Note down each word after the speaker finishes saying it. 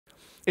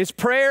Is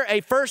prayer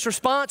a first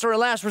response or a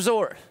last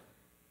resort?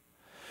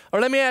 Or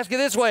let me ask you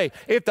this way.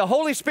 If the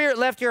Holy Spirit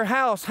left your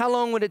house, how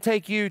long would it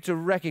take you to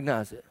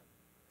recognize it?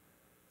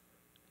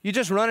 You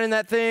just running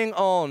that thing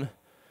on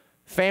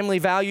family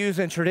values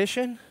and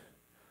tradition?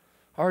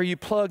 Or are you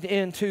plugged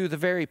into the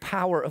very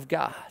power of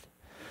God?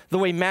 The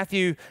way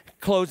Matthew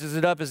closes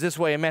it up is this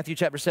way. In Matthew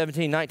chapter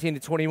 17, 19 to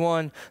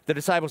 21, the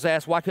disciples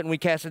asked, why couldn't we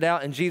cast it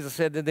out? And Jesus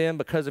said to them,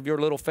 because of your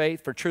little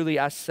faith, for truly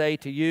I say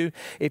to you,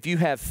 if you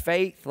have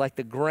faith like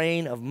the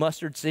grain of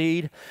mustard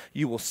seed,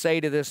 you will say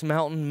to this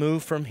mountain,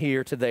 move from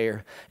here to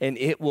there, and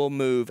it will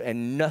move,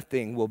 and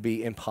nothing will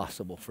be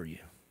impossible for you.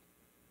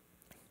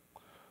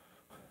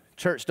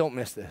 Church, don't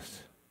miss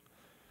this.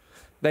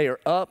 They are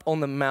up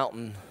on the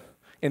mountain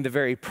in the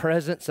very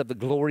presence of the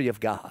glory of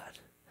God.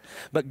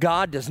 But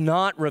God does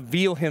not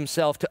reveal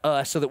himself to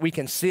us so that we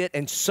can sit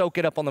and soak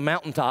it up on the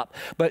mountaintop,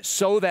 but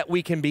so that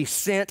we can be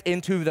sent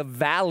into the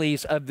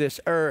valleys of this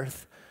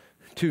earth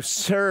to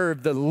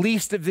serve the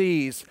least of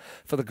these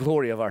for the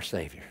glory of our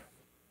Savior.